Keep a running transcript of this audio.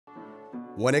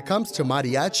When it comes to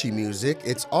mariachi music,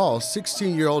 it's all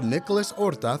 16-year-old Nicholas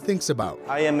Orta thinks about.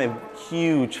 I am a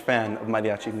huge fan of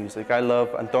mariachi music. I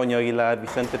love Antonio Aguilar,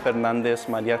 Vincente Fernandez,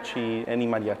 mariachi, any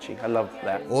mariachi. I love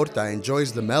that. Orta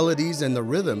enjoys the melodies and the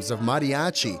rhythms of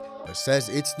mariachi, but says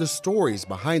it's the stories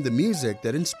behind the music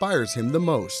that inspires him the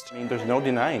most. I mean, there's no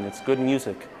denying it's good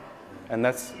music, and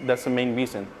that's the main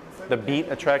reason. The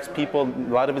beat attracts people, a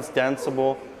lot of it's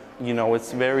danceable, you know,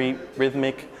 it's very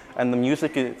rhythmic, and the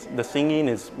music, the singing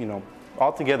is, you know,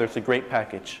 altogether it's a great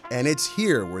package. And it's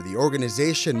here where the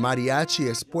organization Mariachi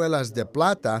Espuelas de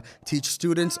Plata teach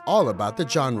students all about the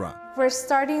genre. We're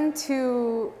starting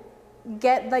to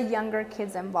get the younger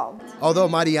kids involved. Although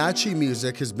mariachi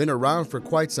music has been around for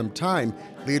quite some time,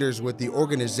 leaders with the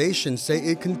organization say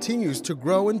it continues to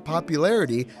grow in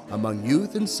popularity among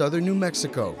youth in southern New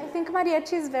Mexico. I think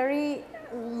mariachi is very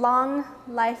long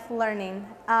life learning.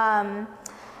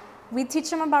 We teach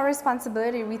them about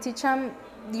responsibility. We teach them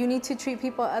you need to treat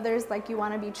others like you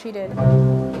want to be treated.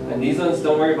 And these ones,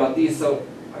 don't worry about these. So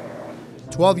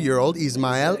 12-year-old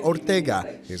Ismael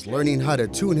Ortega is learning how to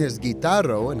tune his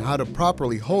guitarro and how to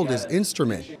properly hold his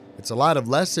instrument. It's a lot of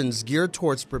lessons geared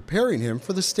towards preparing him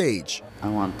for the stage. I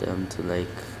want them to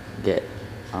get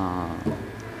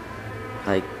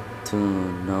to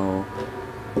know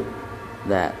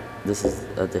that this is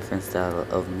a different style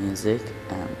of music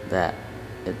and that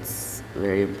it's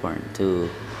very important to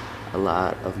a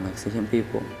lot of Mexican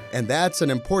people. And that's an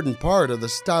important part of the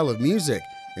style of music.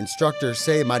 Instructors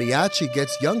say mariachi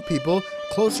gets young people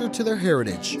closer to their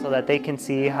heritage. So that they can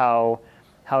see how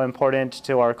important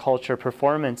to our culture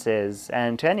performance is,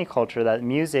 and to any culture that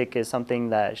music is something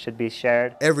that should be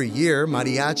shared. Every year,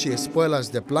 Mariachi Espuelas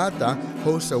de Plata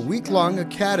hosts a week-long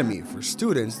academy for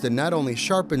students that not only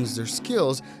sharpens their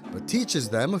skills, but teaches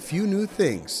them a few new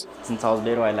things. Since I was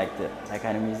little, I liked it, that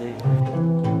kind of music.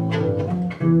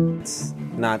 It's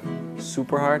not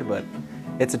super hard, but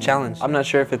it's a challenge. I'm not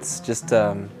sure if it's just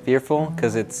fearful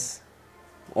because it's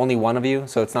only one of you,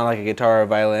 so it's not like a guitar or a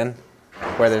violin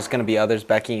where there's going to be others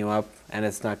backing you up, and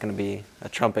it's not going to be a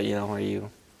trumpet, you know, where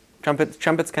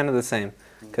trumpet's kind of the same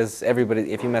because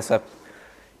everybody, if you mess up,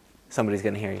 somebody's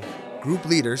going to hear you. Group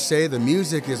leaders say the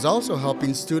music is also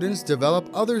helping students develop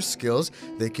other skills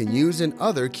they can use in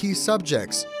other key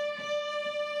subjects.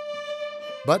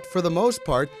 But for the most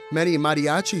part, many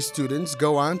mariachi students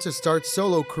go on to start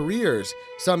solo careers,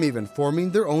 some even forming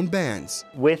their own bands.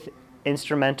 With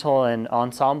instrumental and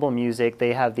ensemble music,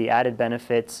 they have the added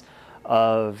benefits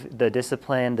of the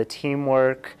discipline, the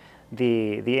teamwork,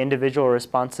 the individual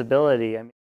responsibility.